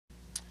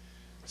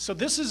So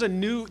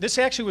this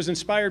actually was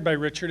inspired by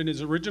Richard in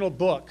his original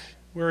book,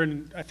 where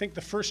in, I think,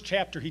 the first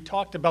chapter, he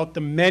talked about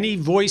the many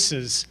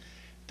voices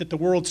that the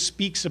world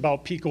speaks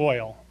about peak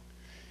oil.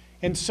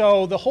 And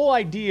so the whole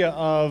idea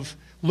of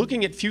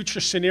looking at future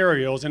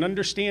scenarios and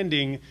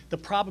understanding the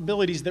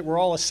probabilities that we're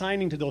all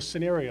assigning to those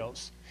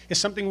scenarios is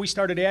something we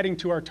started adding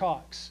to our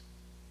talks.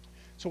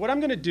 So what I'm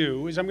going to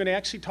do is I'm going to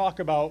actually talk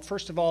about,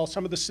 first of all,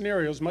 some of the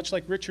scenarios, much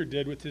like Richard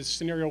did with his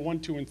scenario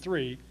 1, 2, and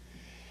 3.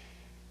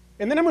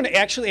 And then I'm going to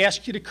actually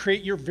ask you to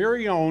create your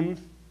very own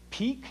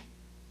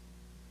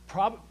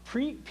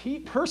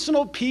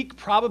personal peak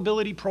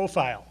probability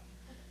profile.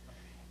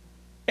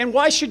 And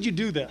why should you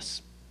do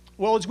this?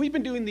 Well, as we've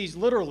been doing these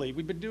literally,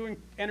 we've been doing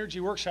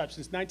energy workshops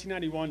since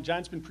 1991.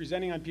 John's been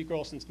presenting on peak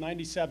oil since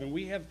 97.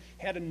 We have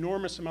had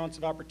enormous amounts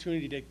of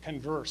opportunity to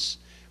converse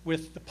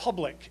with the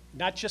public,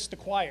 not just the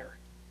choir.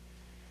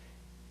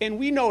 And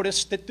we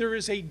noticed that there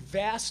is a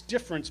vast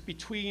difference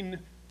between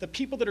the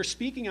people that are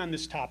speaking on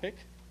this topic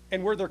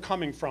and where they're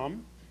coming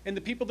from, and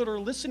the people that are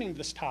listening to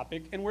this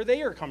topic and where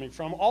they are coming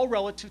from, all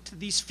relative to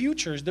these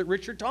futures that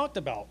Richard talked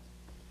about.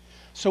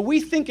 So we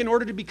think in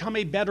order to become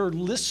a better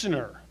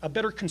listener, a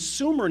better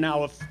consumer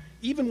now of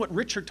even what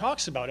Richard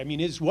talks about, I mean,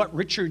 is what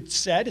Richard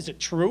said, is it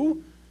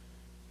true?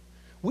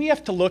 We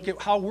have to look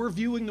at how we're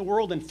viewing the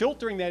world and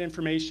filtering that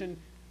information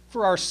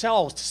for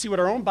ourselves to see what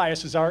our own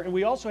biases are, and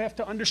we also have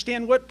to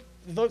understand what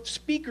the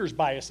speaker's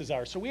biases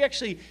are. So we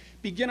actually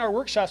begin our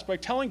workshops by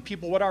telling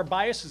people what our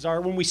biases are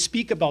when we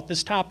speak about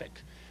this topic.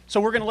 So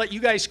we're going to let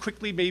you guys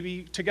quickly,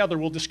 maybe together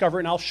we'll discover,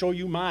 and I'll show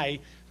you my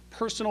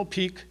personal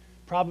peak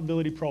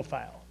probability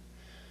profile.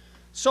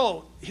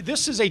 So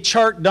this is a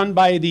chart done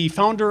by the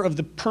founder of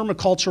the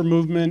permaculture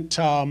movement,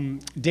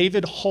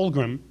 David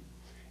Holmgren.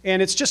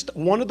 And it's just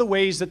one of the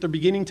ways that they're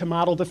beginning to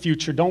model the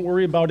future. Don't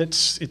worry about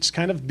it, it's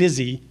kind of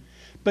busy.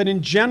 But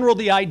in general,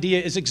 the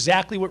idea is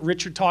exactly what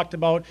Richard talked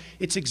about.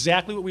 It's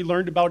exactly what we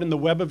learned about in the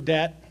web of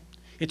debt.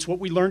 It's what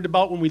we learned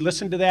about when we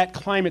listened to that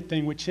climate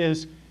thing, which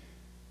is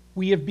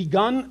we have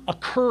begun a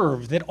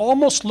curve that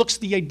almost looks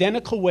the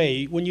identical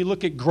way when you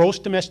look at gross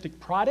domestic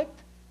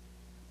product,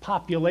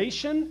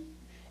 population,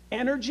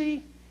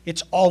 energy.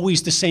 It's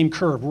always the same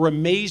curve. We're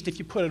amazed if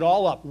you put it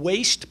all up.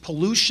 Waste,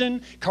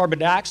 pollution, carbon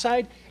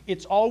dioxide.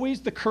 It's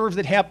always the curve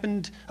that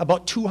happened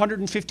about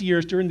 250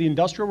 years during the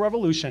Industrial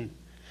Revolution.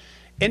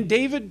 And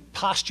David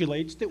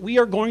postulates that we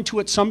are going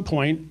to, at some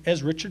point,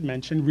 as Richard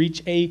mentioned,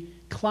 reach a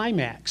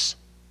climax.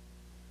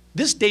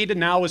 This data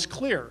now is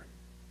clear,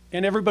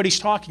 and everybody's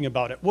talking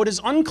about it. What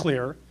is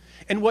unclear,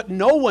 and what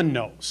no one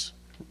knows,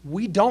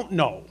 we don't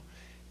know,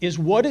 is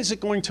what is it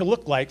going to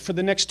look like for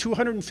the next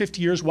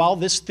 250 years while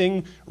this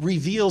thing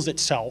reveals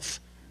itself.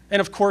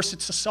 And of course,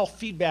 it's a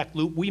self-feedback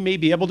loop. We may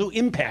be able to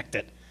impact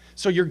it.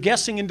 So you're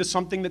guessing into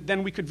something that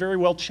then we could very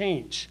well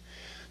change.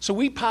 So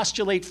we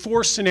postulate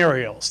 4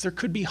 scenarios. There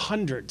could be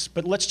hundreds,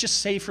 but let's just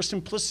say for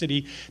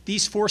simplicity,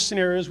 these 4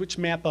 scenarios which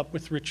map up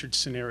with Richard's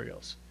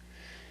scenarios.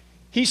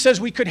 He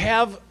says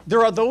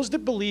there are those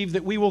that believe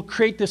that we will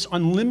create this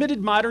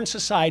unlimited modern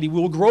society. We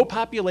will grow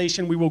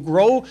population. We will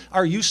grow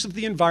our use of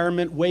the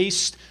environment,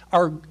 waste,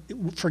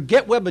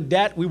 forget web of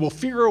debt. We will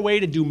figure a way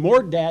to do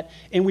more debt,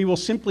 and we will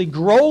simply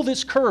grow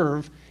this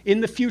curve in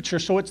the future.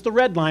 So it's the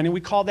red line, and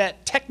we call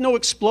that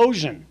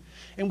techno-explosion.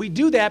 And we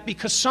do that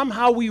because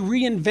somehow we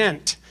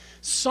reinvent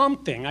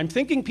something. I'm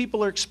thinking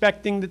people are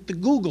expecting that the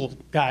Google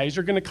guys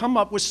are going to come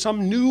up with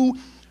some new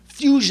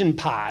fusion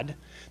pod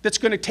that's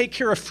going to take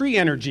care of free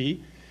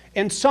energy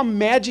and some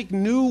magic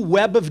new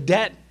web of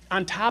debt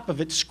on top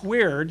of it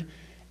squared,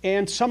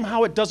 and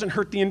somehow it doesn't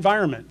hurt the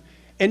environment.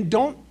 And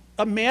don't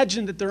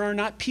imagine that there are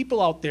not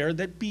people out there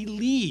that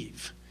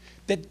believe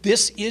that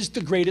this is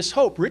the greatest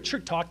hope.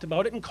 Richard talked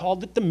about it and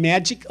called it the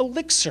magic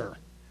elixir.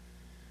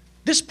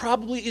 This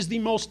probably is the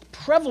most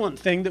prevalent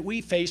thing that we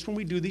face when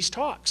we do these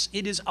talks.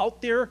 It is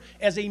out there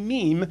as a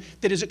meme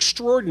that is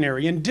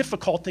extraordinary and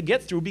difficult to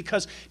get through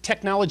because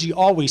technology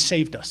always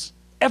saved us,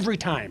 every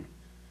time.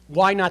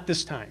 Why not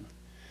this time?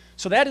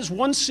 So that is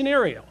one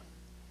scenario.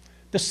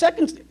 The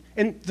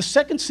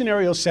second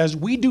scenario says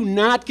we do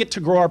not get to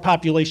grow our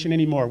population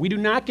anymore. We do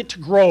not get to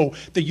grow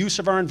the use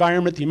of our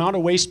environment, the amount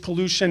of waste,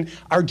 pollution,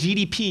 our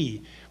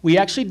GDP. We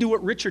actually do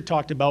what Richard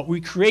talked about.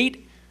 We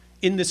create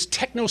in this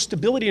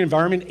techno-stability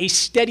environment, a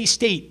steady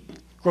state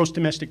gross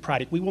domestic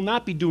product. We will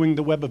not be doing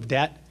the web of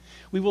debt.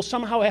 We will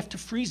somehow have to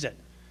freeze it.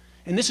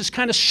 And this is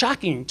kind of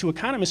shocking to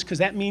economists because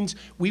that means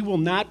we will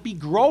not be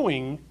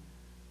growing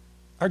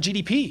our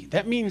GDP.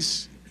 That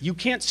means you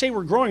can't say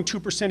we're growing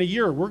 2% a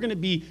year. We're going to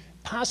be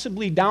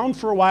possibly down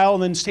for a while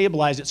and then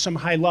stabilize at some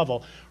high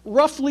level.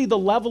 Roughly the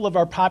level of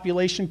our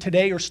population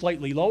today or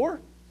slightly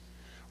lower,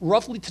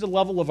 roughly to the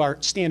level of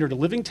our standard of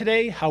living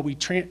today, how we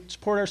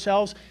transport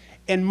ourselves.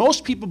 And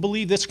most people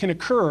believe this can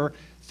occur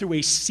through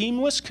a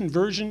seamless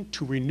conversion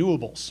to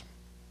renewables.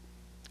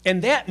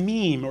 And that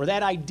meme or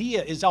that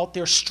idea is out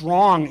there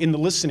strong in the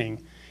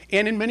listening.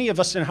 and in many of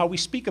us in how we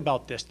speak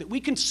about this, that we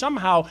can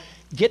somehow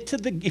get to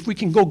if we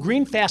can go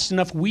green fast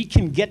enough, we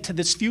can get to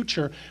this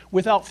future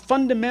without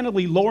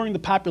fundamentally lowering the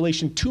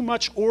population too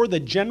much or the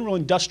general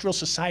industrial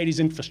society's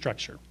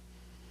infrastructure.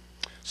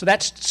 So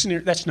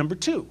that's number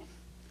two.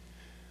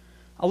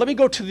 Let me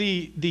go to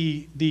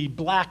the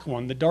black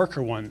one, the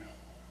darker one.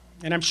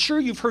 And I'm sure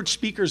you've heard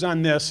speakers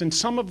on this, and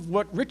some of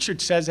what Richard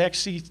says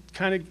actually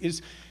kind of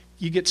is,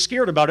 you get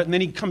scared about it, and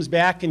then he comes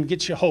back and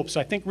gets you hope.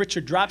 So I think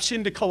Richard drops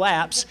into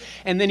collapse,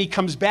 and then he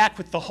comes back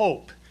with the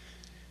hope.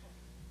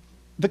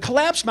 The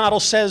collapse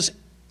model says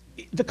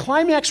the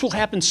climax will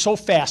happen so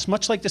fast,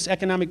 much like this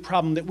economic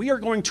problem, that we are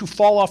going to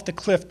fall off the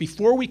cliff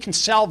before we can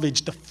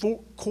salvage the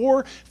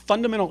core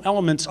fundamental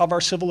elements of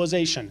our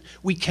civilization.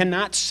 We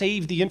cannot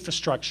save the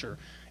infrastructure.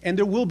 And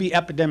there will be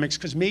epidemics,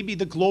 because maybe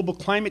the global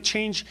climate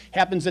change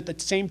happens at the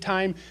same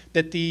time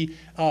that the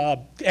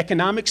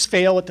economics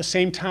fail, at the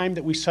same time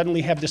that we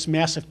suddenly have this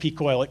massive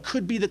peak oil. It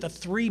could be that the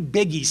three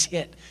biggies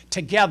hit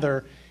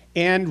together,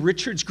 and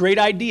Richard's great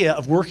idea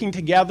of working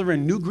together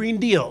in new green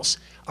deals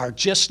are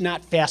just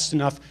not fast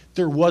enough.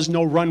 There was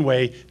no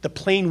runway. The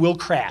plane will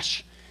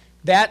crash.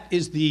 That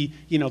is the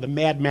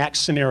Mad Max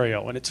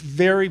scenario, and it's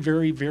very,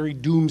 very, very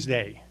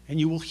doomsday. And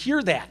you will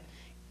hear that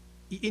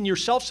in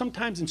yourself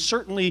sometimes, and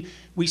certainly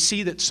we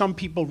see that some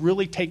people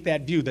really take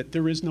that view, that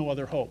there is no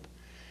other hope.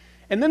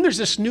 And then there's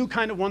this new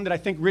kind of one that I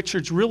think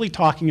Richard's really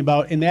talking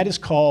about, and that is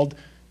called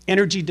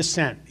energy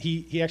descent.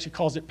 He actually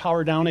calls it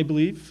Power Down, I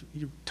believe.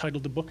 You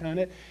titled the book on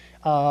it.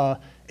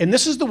 And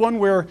this is the one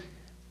where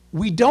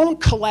we don't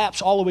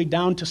collapse all the way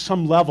down to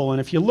some level.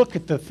 And if you look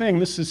at the thing,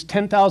 this is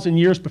 10,000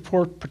 years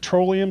before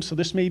petroleum, so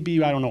this may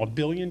be, I don't know, 1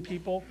 billion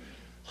people.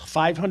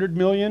 500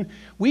 million.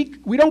 We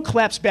don't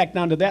collapse back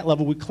down to that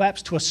level. We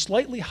collapse to a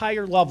slightly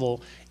higher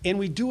level, and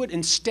we do it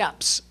in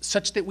steps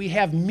such that we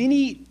have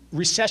mini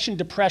recession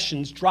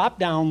depressions, drop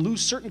down,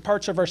 lose certain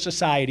parts of our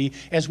society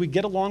as we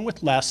get along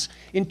with less,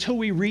 until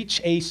we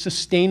reach a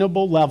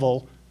sustainable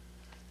level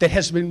that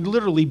has been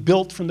literally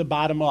built from the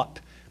bottom up,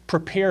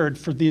 prepared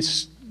for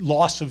this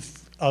loss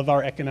of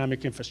our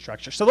economic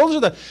infrastructure. So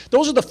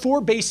those are the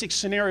four basic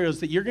scenarios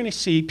that you're going to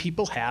see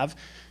people have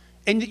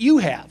and that you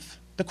have.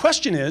 The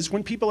question is,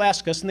 when people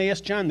ask us, and they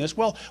ask John this,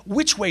 well,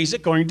 which way is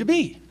it going to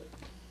be?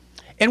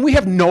 And we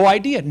have no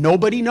idea.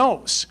 Nobody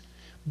knows.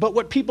 But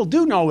what people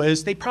do know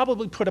is they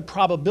probably put a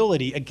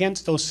probability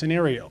against those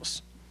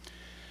scenarios.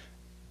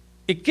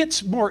 It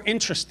gets more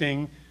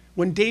interesting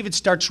when David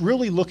starts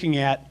really looking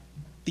at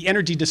the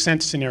energy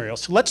descent scenario.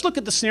 So let's look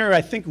at the scenario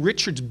I think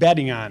Richard's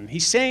betting on.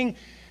 He's saying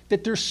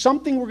that there's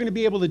something we're going to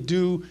be able to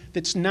do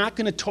that's not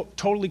going to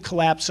totally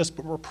collapse us,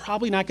 but we're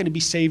probably not going to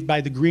be saved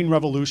by the green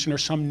revolution or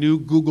some new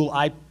Google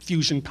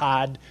iFusion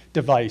pod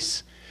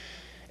device.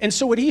 And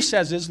so what he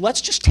says is,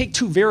 let's just take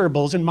two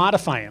variables and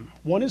modify them.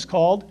 One is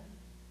called,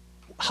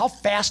 how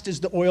fast is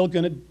the oil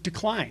going to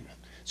decline?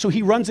 So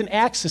he runs an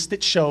axis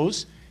that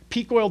shows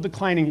peak oil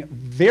declining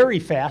very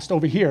fast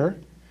over here,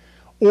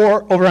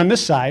 or over on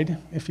this side,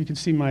 if you can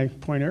see my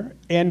pointer,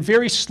 and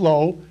very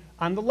slow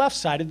on the left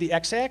side of the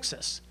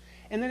x-axis.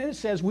 And then it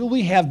says, will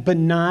we have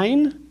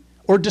benign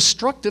or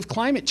destructive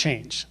climate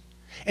change?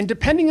 And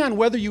depending on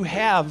whether you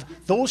have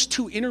those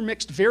two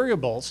intermixed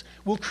variables,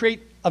 will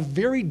create a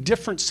very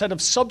different set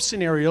of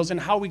sub-scenarios in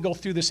how we go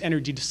through this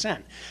energy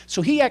descent.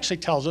 So he actually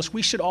tells us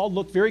we should all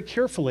look very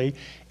carefully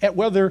at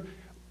whether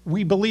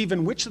we believe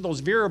in which of those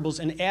variables,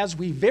 and as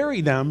we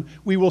vary them,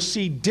 we will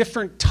see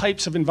different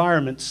types of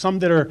environments, some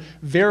that are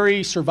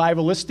very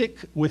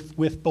survivalistic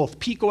with both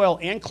peak oil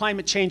and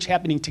climate change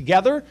happening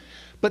together,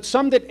 but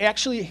some that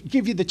actually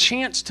give you the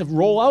chance to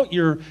roll out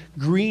your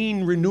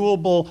green,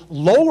 renewable,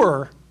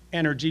 lower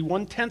energy,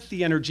 1/10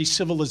 the energy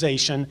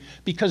civilization,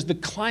 because the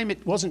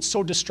climate wasn't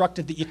so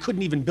destructive that you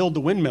couldn't even build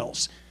the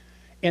windmills.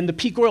 And the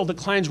peak oil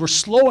declines were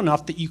slow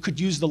enough that you could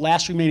use the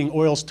last remaining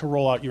oils to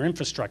roll out your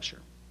infrastructure.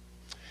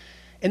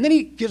 And then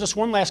he gives us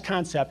one last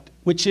concept,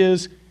 which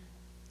is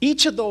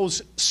each of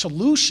those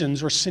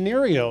solutions or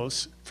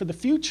scenarios for the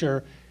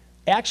future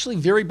actually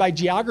vary by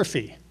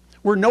geography.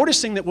 We're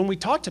noticing that when we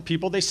talk to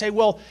people, they say,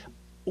 well,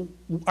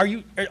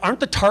 aren't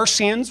the tar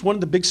sands one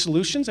of the big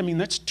solutions? I mean,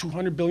 that's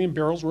 200 billion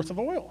barrels worth of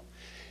oil.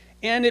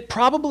 And it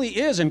probably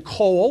is, and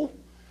coal,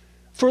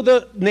 for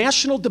the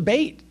national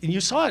debate. And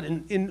you saw it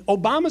in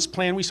Obama's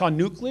plan. We saw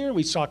nuclear,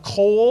 we saw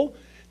coal.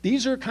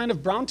 These are kind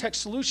of brown tech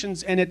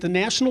solutions, and at the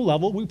national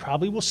level, we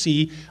probably will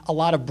see a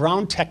lot of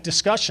brown tech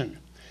discussion.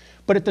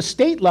 But at the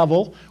state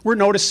level, we're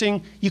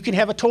noticing you can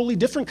have a totally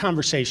different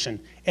conversation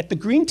at the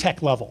green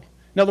tech level.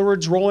 In other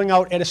words, rolling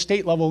out at a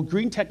state level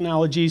green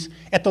technologies.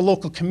 At the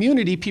local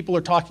community, people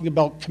are talking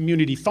about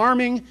community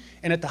farming,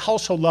 and at the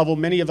household level,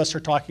 many of us are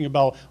talking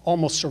about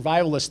almost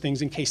survivalist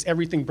things in case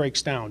everything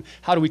breaks down.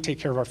 How do we take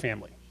care of our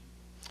family?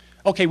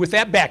 Okay, with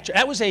that backdrop,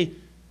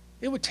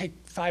 it would take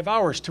 5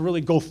 hours to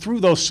really go through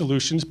those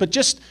solutions, but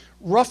just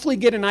roughly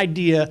get an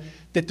idea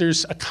that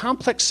there's a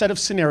complex set of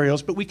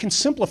scenarios, but we can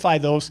simplify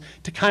those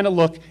to kind of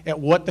look at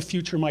what the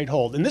future might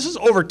hold. And this is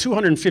over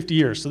 250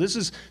 years, so this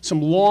is some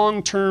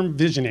long-term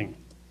visioning.